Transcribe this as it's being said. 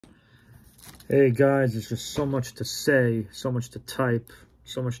Hey guys, there's just so much to say, so much to type,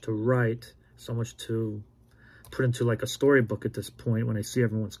 so much to write, so much to put into like a storybook at this point. When I see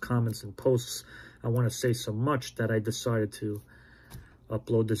everyone's comments and posts, I want to say so much that I decided to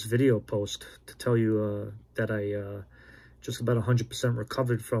upload this video post to tell you that I just about 100%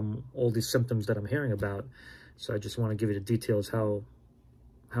 recovered from all these symptoms that I'm hearing about. So I just want to give you the details how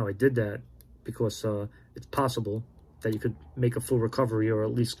I did that, because it's possible that you could make a full recovery, or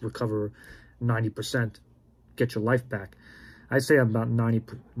at least recover 90%, get your life back. I say I'm about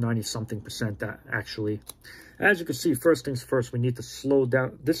 90 something percent that actually. As you can see, first things first, we need to slow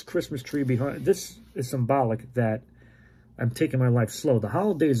down. This Christmas tree behind, this is symbolic that I'm taking my life slow. The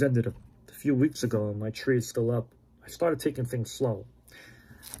holidays ended a few weeks ago and my tree is still up. I started taking things slow.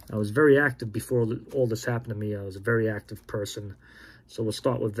 I was very active before all this happened to me. I was a very active person. So we'll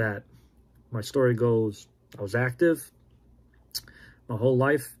start with that. My story goes, I was active my whole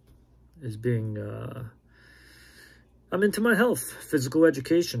life. Is being, I'm into my health, physical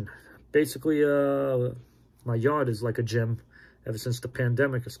education. Basically, my yard is like a gym. Ever since the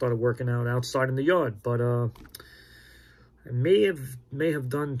pandemic, I started working out outside in the yard. But I may have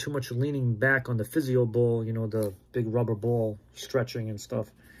done too much leaning back on the physio ball, you know, the big rubber ball, stretching and stuff.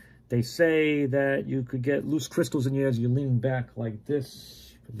 They say that you could get loose crystals in your ears. You're leaning back like this.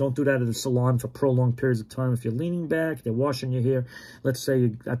 Don't do that at the salon for prolonged periods of time. If you're leaning back, they're washing your hair. Let's say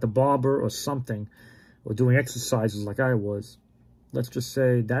you're at the barber or something, or doing exercises like I was. Let's just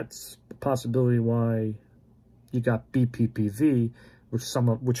say that's a possibility why you got BPPV, which some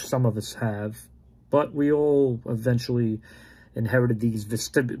of us have. But we all eventually inherited these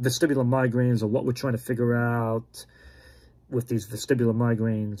vestibular migraines, or what we're trying to figure out with these vestibular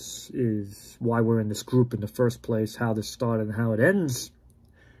migraines is why we're in this group in the first place, how this started and how it ends.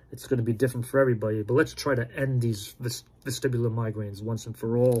 It's going to be different for everybody, but let's try to end these vestibular migraines once and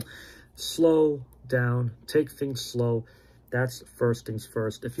for all. Slow down, take things slow. That's first things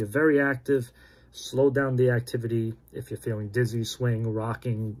first. If you're very active, slow down the activity. If you're feeling dizzy, swing,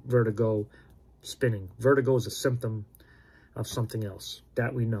 rocking, vertigo, spinning. Vertigo is a symptom of something else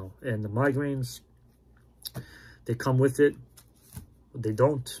that we know. And the migraines, they come with it. They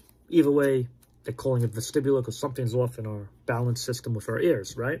don't. Either way, they're calling it vestibular because something's off in our balance system with our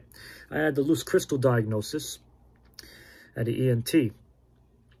ears, right? I had the loose crystal diagnosis at the ENT.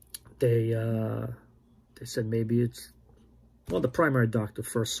 They said maybe it's, well, the primary doctor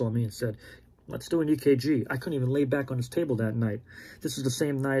first saw me and said, let's do an EKG. I couldn't even lay back on his table that night. This is the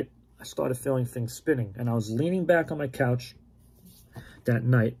same night I started feeling things spinning, and I was leaning back on my couch that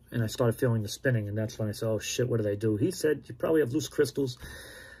night, and I started feeling the spinning, and that's when I said, oh shit, what did I do? He said, you probably have loose crystals.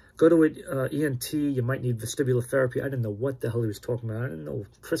 Go to an ENT, you might need vestibular therapy. I didn't know what the hell he was talking about. I didn't know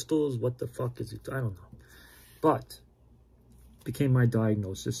crystals, what the fuck is it? I don't know. But it became my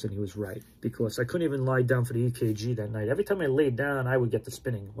diagnosis, and he was right, because I couldn't even lie down for the EKG that night. Every time I laid down, I would get the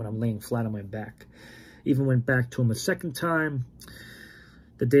spinning when I'm laying flat on my back. Even went back to him a second time.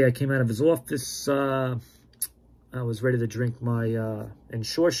 The day I came out of his office, I was ready to drink my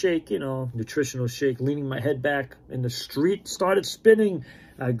Ensure shake, you know, nutritional shake, leaning my head back in the street, started spinning.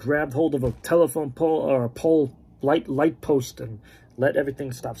 I grabbed hold of a telephone pole or a pole light post and let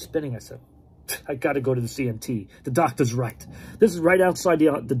everything stop spinning. I said, I got to go to the CNT. The doctor's right. This is right outside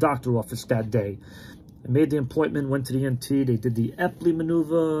the doctor office that day. I made the appointment, went to the ENT. They did the Epley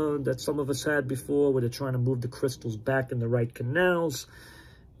maneuver that some of us had before, where they're trying to move the crystals back in the right canals.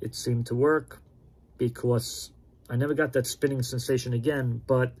 It seemed to work because I never got that spinning sensation again,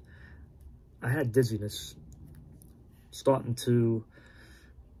 but I had dizziness starting to,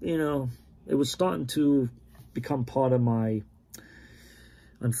 you know, it was starting to become part of my,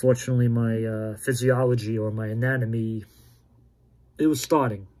 unfortunately, my physiology or my anatomy. It was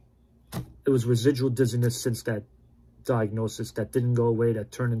starting. It was residual dizziness since that diagnosis that didn't go away,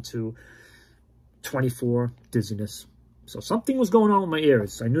 that turned into 24 dizziness. So something was going on with my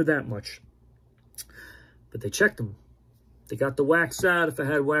ears. I knew that much. But they checked them. They got the wax out. If I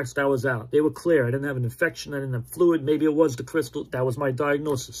had wax, that was out. They were clear. I didn't have an infection. I didn't have fluid. Maybe it was the crystal. That was my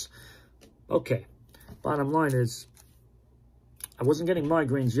diagnosis. Okay. Bottom line is, I wasn't getting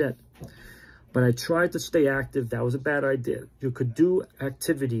migraines yet. But I tried to stay active. That was a bad idea. You could do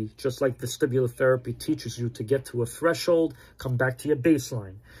activity just like vestibular therapy teaches you to get to a threshold, come back to your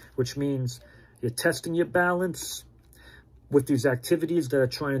baseline, which means you're testing your balance with these activities that are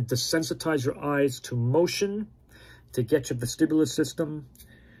trying to desensitize your eyes to motion, to get your vestibular system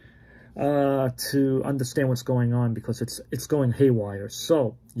to understand what's going on, because it's going haywire.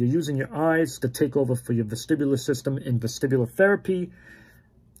 So you're using your eyes to take over for your vestibular system in vestibular therapy,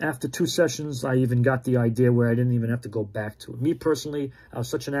 after 2 sessions, I even got the idea where I didn't even have to go back to it. Me personally, I was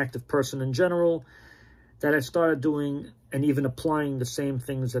such an active person in general that I started doing and even applying the same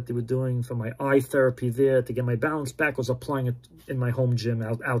things that they were doing for my eye therapy there to get my balance back. I was applying it in my home gym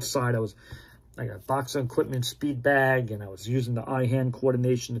outside. I got boxing equipment, speed bag, and I was using the eye-hand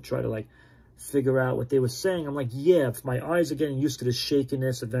coordination to try to like figure out what they were saying. I'm like, yeah, if my eyes are getting used to the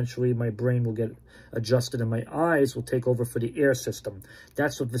shakiness, eventually my brain will get adjusted and my eyes will take over for the air system.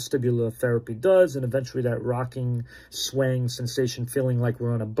 That's what vestibular therapy does, and eventually that rocking, swaying sensation, feeling like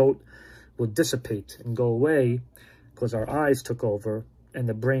we're on a boat, will dissipate and go away because our eyes took over and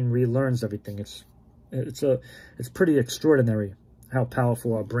the brain relearns everything. It's pretty extraordinary how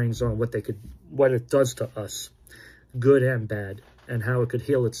powerful our brains are and what it does to us, good and bad, and how it could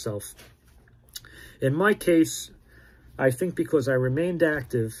heal itself. In my case, I think because I remained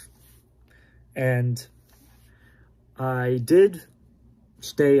active and I did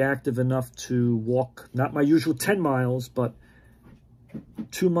stay active enough to walk, not my usual 10 miles, but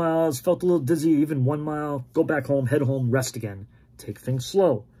 2 miles, felt a little dizzy, even 1 mile, go back home, head home, rest again. Take things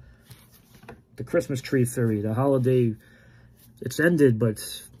slow. The Christmas tree theory, the holiday, it's ended, but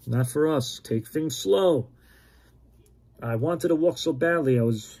not for us. Take things slow. I wanted to walk so badly. I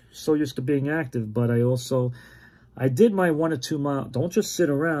was so used to being active, but I did my 1 or 2 mile. Don't just sit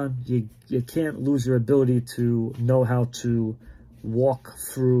around. You can't lose your ability to know how to walk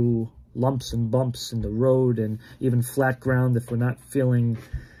through lumps and bumps in the road and even flat ground if we're not feeling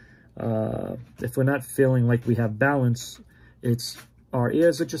like we have balance. Our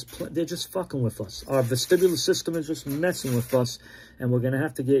ears are they're just fucking with us. Our vestibular system is just messing with us, and we're gonna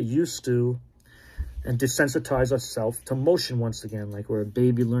have to get used to and desensitize ourselves to motion once again, like we're a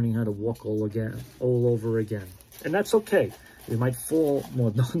baby learning how to walk all over again. And that's okay. We might fall.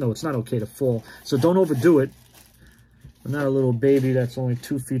 Well, no, it's not okay to fall. So don't overdo it. I'm not a little baby that's only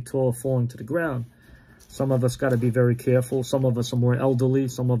 2 feet tall falling to the ground. Some of us got to be very careful. Some of us are more elderly.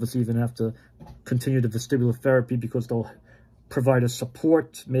 Some of us even have to continue the vestibular therapy because they'll provide us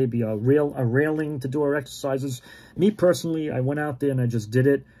support, maybe a railing to do our exercises. Me personally, I went out there and I just did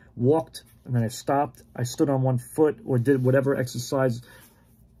it, walked, and then I stopped. I stood on 1 foot or did whatever exercise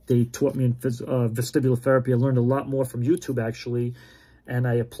they taught me in vestibular therapy. I learned a lot more from YouTube, actually, and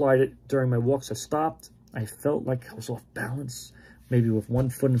I applied it during my walks. I stopped. I felt like I was off balance, maybe with 1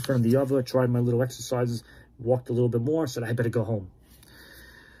 foot in front of the other. I tried my little exercises, walked a little bit more, said, I better go home.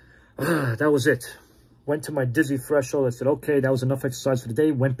 That was it. Went to my dizzy threshold. I said, okay, that was enough exercise for the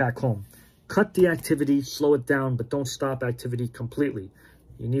day. Went back home. Cut the activity, slow it down, but don't stop activity completely.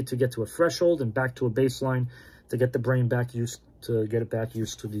 You need to get to a threshold and back to a baseline to get the brain back used to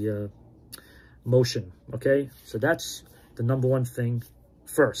the motion, okay? So that's the #1 thing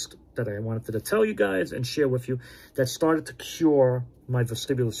first that I wanted to tell you guys and share with you that started to cure my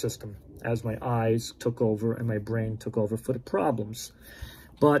vestibular system as my eyes took over and my brain took over for the problems.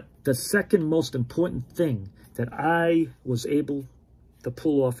 But the second most important thing that I was able to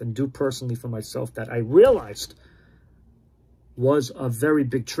pull off and do personally for myself that I realized was a very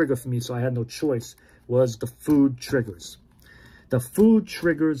big trigger for me, so I had no choice, was the food triggers. The food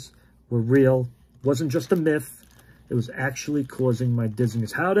triggers were real. It wasn't just a myth. It was actually causing my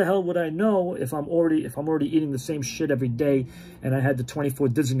dizziness. How the hell would I know if I'm already eating the same shit every day and I had the 24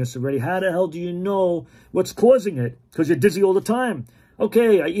 dizziness already? How the hell do you know what's causing it? Because you're dizzy all the time.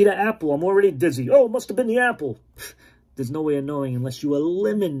 Okay, I eat an apple. I'm already dizzy. Oh, it must have been the apple. There's no way of knowing unless you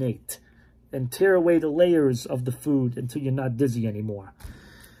eliminate and tear away the layers of the food until you're not dizzy anymore.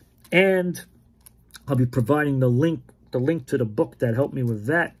 And I'll be providing the link to the book that helped me with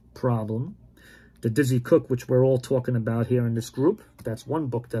that problem, The Dizzy Cook, which we're all talking about here in this group. That's one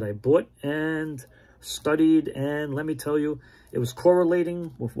book that I bought and studied, and let me tell you, it was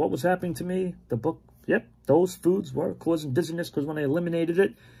correlating with what was happening to me. The book, yep, those foods were causing dizziness because when I eliminated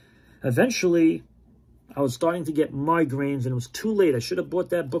it, eventually I was starting to get migraines, and it was too late. I should have bought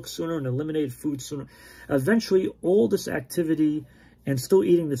that book sooner and eliminated food sooner. Eventually, all this activity and still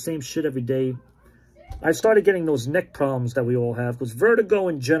eating the same shit every day, I started getting those neck problems that we all have, because vertigo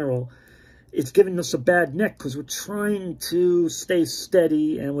in general, it's giving us a bad neck because we're trying to stay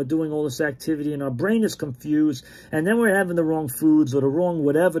steady and we're doing all this activity and our brain is confused, and then we're having the wrong foods or the wrong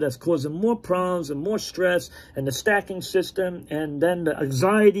whatever that's causing more problems and more stress and the stacking system and then the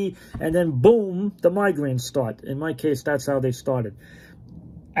anxiety, and then boom, the migraines start. In my case, that's how they started.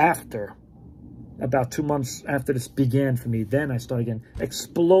 After about 2 months after this began for me, then I started getting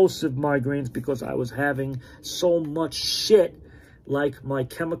explosive migraines because I was having so much shit, like my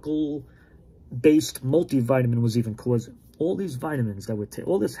chemical-based multivitamin was even causing. All these vitamins that we're taking,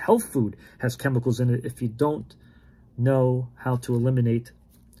 all this health food has chemicals in it if you don't know how to eliminate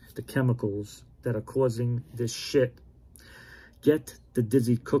the chemicals that are causing this shit, get the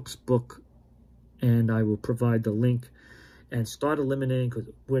Dizzy Cook's book, and I will provide the link, and start eliminating, because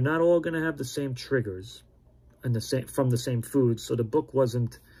we're not all going to have the same triggers and from the same foods. So the book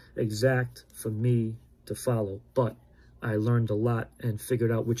wasn't exact for me to follow, but I learned a lot and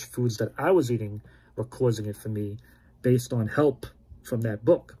figured out which foods that I was eating were causing it for me based on help from that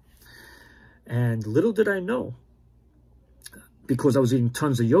book. And little did I know, because I was eating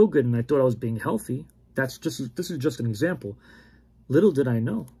tons of yogurt and I thought I was being healthy. This is just an example. Little did I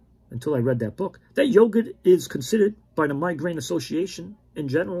know, until I read that book, that yogurt is considered by the Migraine Association in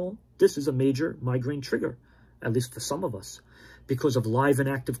general, this is a major migraine trigger, at least for some of us, because of live and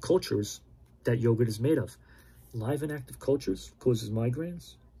active cultures that yogurt is made of. Live and active cultures causes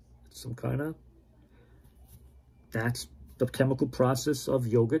migraines. Some kind of, that's the chemical process of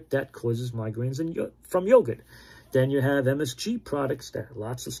yogurt that causes migraines from yogurt. Then you have MSG products that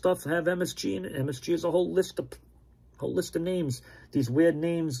lots of stuff have MSG in it. MSG is a whole list of names. These weird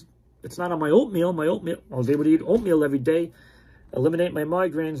names. It's not on my oatmeal. I was able to eat oatmeal every day, eliminate my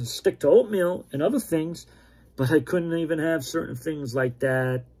migraines, and stick to oatmeal and other things. But I couldn't even have certain things like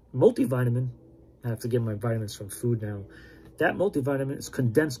that multivitamin. I have to get my vitamins from food now. That multivitamin is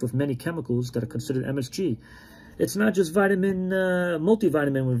condensed with many chemicals that are considered MSG. It's not just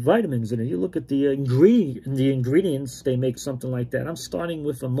multivitamin with vitamins in it. You look at the ingredients, they make something like that. I'm starting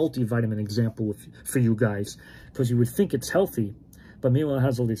with a multivitamin example for you guys, because you would think it's healthy, but meanwhile it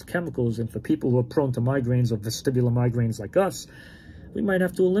has all these chemicals. And for people who are prone to migraines or vestibular migraines like us, we might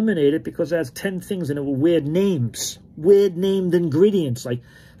have to eliminate it because it has 10 things in it with weird names, weird named ingredients like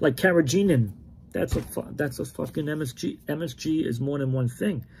carrageenan. That's a fucking MSG. MSG is more than one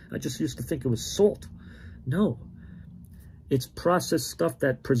thing. I just used to think it was salt. No, it's processed stuff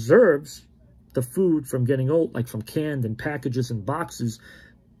that preserves the food from getting old, like from canned and packages and boxes.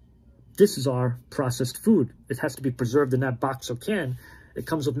 This is our processed food. It has to be preserved in that box or can. It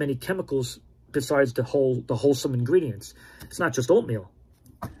comes with many chemicals besides the wholesome ingredients. It's not just oatmeal.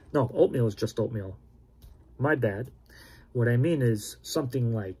 No, oatmeal is just oatmeal. My bad. What I mean is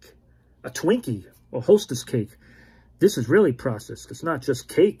something like a Twinkie or Hostess cake. This is really processed. It's not just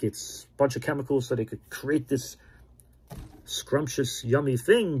cake. It's a bunch of chemicals so they could create this scrumptious, yummy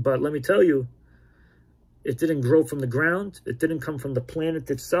thing. But let me tell you, it didn't grow from the ground. It didn't come from the planet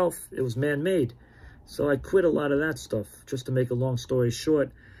itself. It was man-made. So I quit a lot of that stuff. Just to make a long story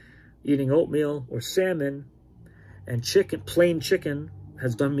short, eating oatmeal or salmon and chicken, plain chicken,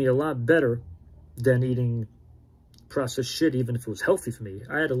 has done me a lot better than eating processed shit, even if it was healthy for me.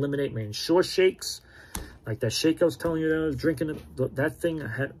 I had to eliminate my Ensure shakes. Like that shake I was telling you that I was drinking, that thing, I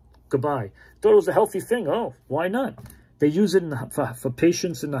had, goodbye. Thought it was a healthy thing. Oh, why not? They use it for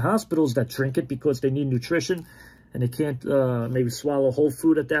patients in the hospitals that drink it because they need nutrition and they can't maybe swallow whole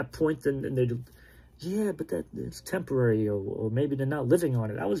food at that point. And they do, yeah, but it's temporary, or maybe they're not living on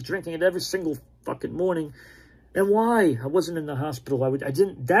it. I was drinking it every single fucking morning. And why? I wasn't in the hospital.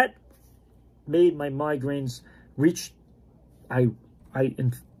 That made my migraines reach,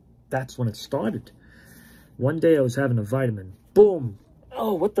 that's when it started. One day I was having a vitamin. Boom.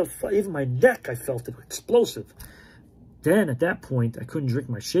 Oh, what the fuck? Even my neck, I felt it explosive. Then at that point, I couldn't drink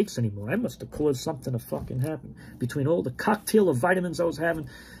my shakes anymore. I must have caused something to fucking happen. Between all the cocktail of vitamins I was having,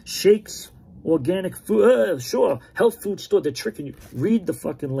 shakes, organic food, sure, health food store, they're tricking you. Read the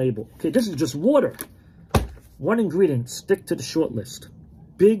fucking label. Okay, this is just water. One ingredient, stick to the short list.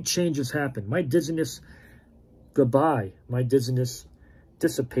 Big changes happen. My dizziness, goodbye. My dizziness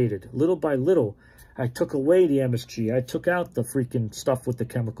dissipated little by little. I took away the MSG. I took out the freaking stuff with the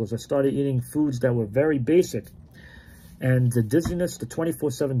chemicals. I started eating foods that were very basic. And the dizziness, the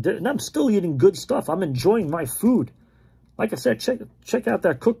 24/7, and I'm still eating good stuff. I'm enjoying my food. Like I said, check out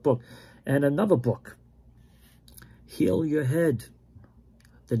that cookbook. And another book, Heal Your Head.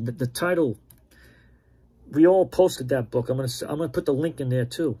 The title, we all posted that book. I'm gonna put the link in there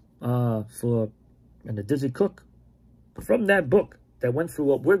too, and the Dizzy Cook. From that book that went through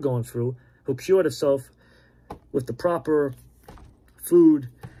what we're going through, who cured herself with the proper food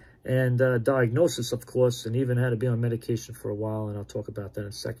and diagnosis, of course, and even had to be on medication for a while, and I'll talk about that in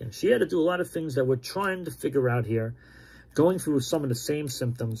a second. She had to do a lot of things that we're trying to figure out here, going through some of the same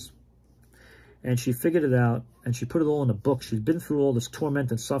symptoms, and she figured it out, and she put it all in a book. She's been through all this torment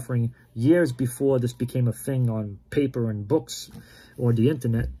and suffering years before this became a thing on paper and books or the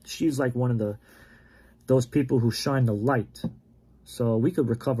internet. She's like one of those people who shine the light. So we could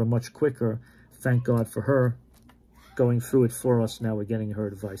recover much quicker. Thank God for her going through it for us. Now we're getting her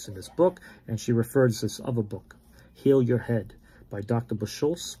advice in this book. And she refers to this other book, Heal Your Head, by Dr.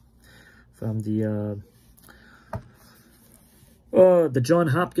 Bushultz from the The John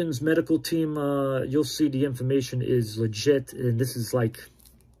Hopkins medical team, you'll see the information is legit. And this is like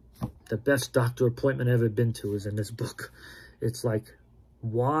the best doctor appointment I've ever been to is in this book. It's like,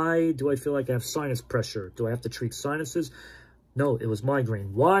 why do I feel like I have sinus pressure? Do I have to treat sinuses? No, it was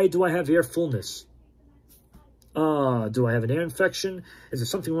migraine. Why do I have ear fullness? Do I have an ear infection? Is there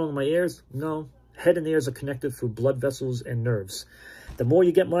something wrong with my ears? No. Head and ears are connected through blood vessels and nerves. The more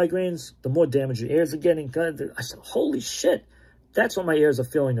you get migraines, the more damage your ears are getting. I said, holy shit. That's why my ears are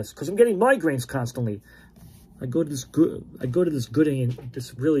feeling this, because I'm getting migraines constantly. I go to this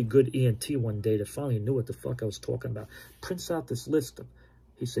really good ENT one day that finally knew what the fuck I was talking about. Prints out this list.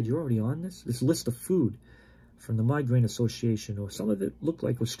 He said, you're already on this? This list of food from the Migraine Association, or some of it looked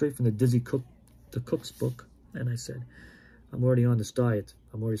like it was straight from the Cook's book. And I said, I'm already on this diet.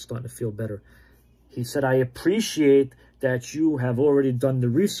 I'm already starting to feel better. He said, I appreciate that you have already done the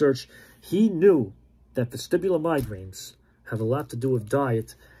research. He knew that vestibular migraines have a lot to do with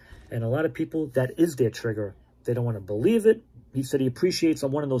diet. And a lot of people, that is their trigger. They don't want to believe it. He said he appreciates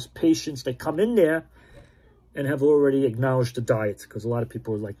I'm one of those patients that come in there and have already acknowledged the diet. Because a lot of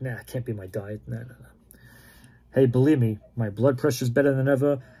people are like, nah, it can't be my diet. Nah. Hey, believe me, my blood pressure is better than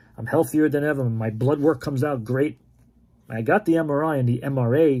ever. I'm healthier than ever. My blood work comes out great. I got the MRI and the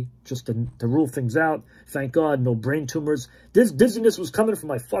MRA just to rule things out. Thank God, no brain tumors. This dizziness was coming from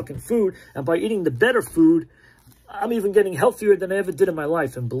my fucking food. And by eating the better food, I'm even getting healthier than I ever did in my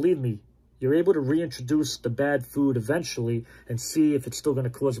life. And believe me, you're able to reintroduce the bad food eventually and see if it's still going to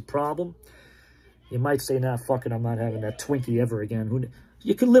cause a problem. You might say, nah, fuck it, I'm not having that Twinkie ever again.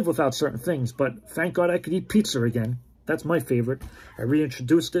 You can live without certain things, but thank God I could eat pizza again. That's my favorite. I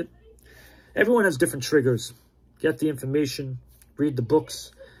reintroduced it. Everyone has different triggers. Get the information, read the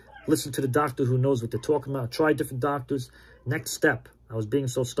books, listen to the doctor who knows what they're talking about. Try different doctors. Next step. I was being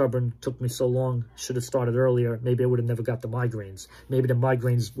so stubborn, took me so long, should have started earlier. Maybe I would have never got the migraines. Maybe the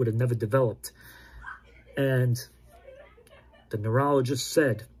migraines would have never developed. And the neurologist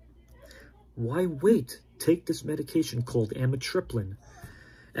said, why wait? Take this medication called amitriptyline.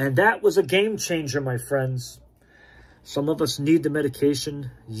 And that was a game changer, my friends. Some of us need the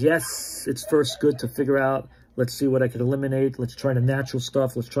medication. Yes, it's first good to figure out, let's see what I can eliminate. Let's try the natural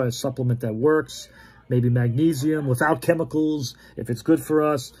stuff. Let's try a supplement that works. Maybe magnesium without chemicals, if it's good for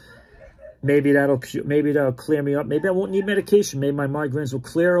us. Maybe that'll clear me up. Maybe I won't need medication. Maybe my migraines will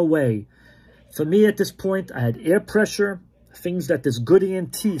clear away. For me at this point, I had air pressure. Things that this good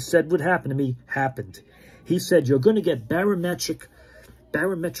ENT said would happen to me happened. He said, you're going to get barometric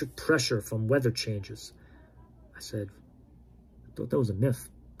pressure from weather changes. I said, I thought that was a myth.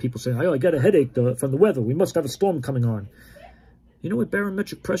 People say, oh, I got a headache from the weather. We must have a storm coming on. You know what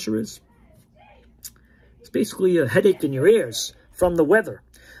barometric pressure is? It's basically a headache in your ears from the weather.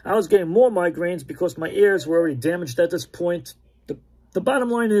 I was getting more migraines because my ears were already damaged at this point. The bottom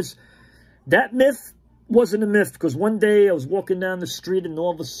line is, that myth wasn't a myth, because one day I was walking down the street and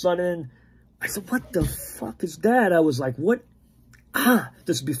all of a sudden, I said, what the fuck is that? I was like, what?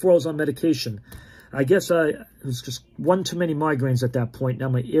 This is before I was on medication. I guess it was just one too many migraines at that point. Now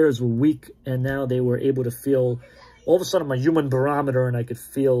my ears were weak, and now they were able to feel, all of a sudden, my human barometer, and I could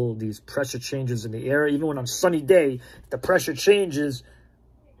feel these pressure changes in the air. Even when on a sunny day, the pressure changes.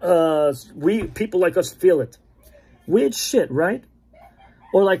 People like us feel it. Weird shit, right?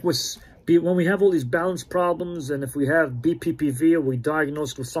 Or like when we have all these balance problems, and if we have BPPV, or we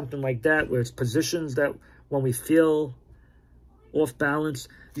diagnosed with something like that, where it's positions that when we feel off balance,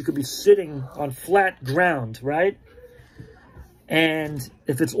 you could be sitting on flat ground, right? And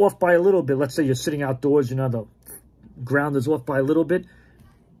if it's off by a little bit, let's say you're sitting outdoors, you know, the ground is off by a little bit.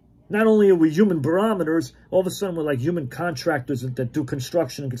 Not only are we human barometers, all of a sudden we're like human contractors that do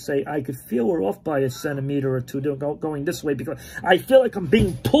construction and could say, I could feel we're off by a centimeter or two going this way because I feel like I'm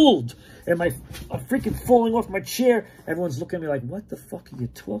being pulled and I'm freaking falling off my chair. Everyone's looking at me like, what the fuck are you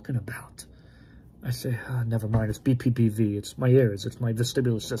talking about? I say, never mind, it's BPPV, it's my ears, it's my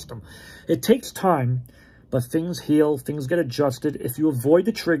vestibular system. It takes time, but things heal, things get adjusted. If you avoid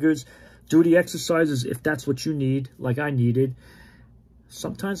the triggers, do the exercises if that's what you need, like I needed.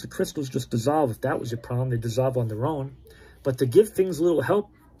 Sometimes the crystals just dissolve. If that was your problem, they dissolve on their own. But to give things a little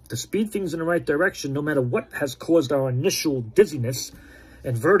help, to speed things in the right direction, no matter what has caused our initial dizziness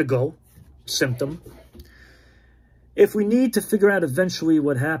and vertigo symptom, if we need to figure out eventually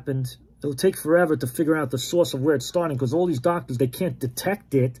what happened, it'll take forever to figure out the source of where it's starting, because all these doctors, they can't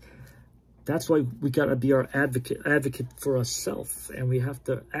detect it. That's why we got to be our advocate for ourselves. And we have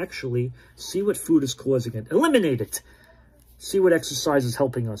to actually see what food is causing it. Eliminate it. See what exercise is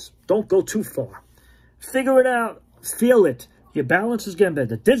helping us. Don't go too far. Figure it out. Feel it. Your balance is getting better.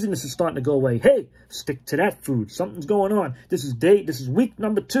 The dizziness is starting to go away. Hey, stick to that food. Something's going on. This is week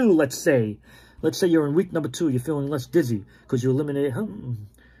number 2, let's say. Let's say you're in week number 2. You're feeling less dizzy because you eliminated,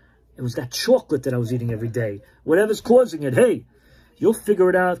 it was that chocolate that I was eating every day. Whatever's causing it, hey, you'll figure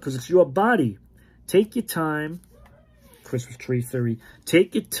it out because it's your body. Take your time. Christmas tree theory.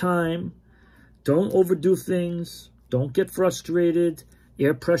 Take your time. Don't overdo things. Don't get frustrated.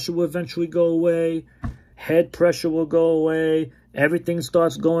 Air pressure will eventually go away. Head pressure will go away. Everything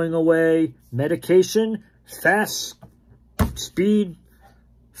starts going away. Medication, fast speed,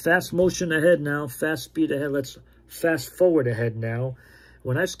 fast motion ahead now. Fast speed ahead. Let's fast forward ahead now.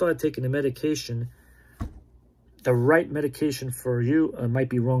 When I started taking the medication, the right medication for you might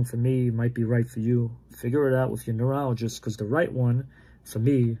be wrong for me, might be right for you. Figure it out with your neurologist, because the right one for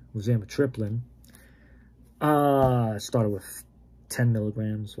me was amitriptyline. I started with 10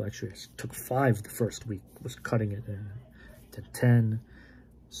 milligrams. Well, actually, I took 5 the first week. Was cutting it to 10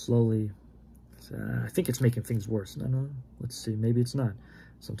 slowly. I think it's making things worse. No, let's see. Maybe it's not.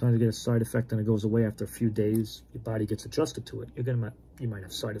 Sometimes you get a side effect and it goes away after a few days. Your body gets adjusted to it. You might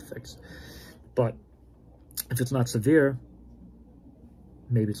have side effects, but if it's not severe,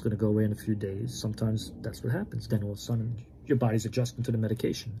 maybe it's going to go away in a few days. Sometimes that's what happens. Then all of a sudden, your body's adjusting to the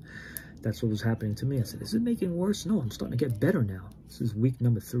medication. That's what was happening to me. I said, is it making worse? No, I'm starting to get better now. This is week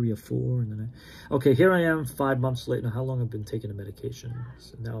number 3 or 4. And then okay, here I am 5 months later. Now, how long I've been taking the medication?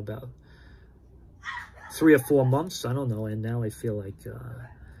 So now about 3 or 4 months. I don't know. And now I feel like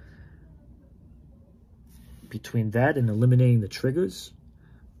between that and eliminating the triggers,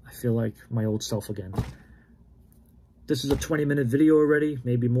 I feel like my old self again. This is a 20-minute video already,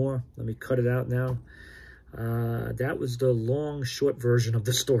 maybe more. Let me cut it out now. That was the long, short version of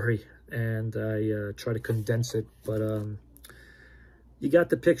the story, and I try to condense it. But you got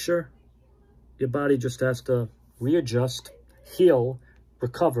the picture. Your body just has to readjust, heal,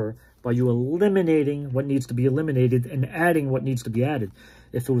 recover by you eliminating what needs to be eliminated and adding what needs to be added.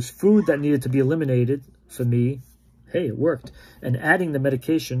 If it was food that needed to be eliminated for me, hey, it worked. And adding the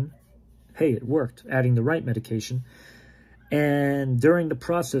medication, hey, it worked. Adding the right medication. And during the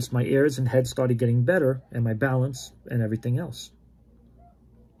process, my ears and head started getting better, and my balance and everything else.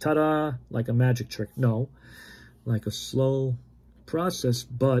 Ta-da! Like a magic trick. No, like a slow process,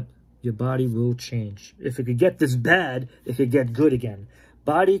 but your body will change. If it could get this bad, it could get good again.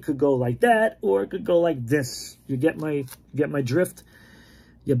 Body could go like that, or it could go like this. You get my drift?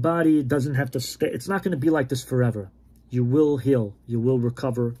 Your body doesn't have to stay. It's not going to be like this forever. You will heal. You will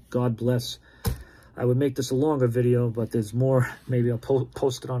recover. God bless. I would make this a longer video, but there's more. Maybe I'll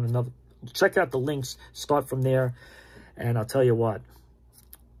post it on another. Check out the links. Start from there. And I'll tell you what.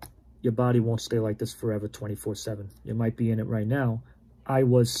 Your body won't stay like this forever 24/7. You might be in it right now. I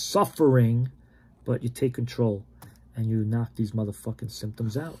was suffering, but you take control and you knock these motherfucking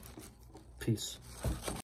symptoms out. Peace.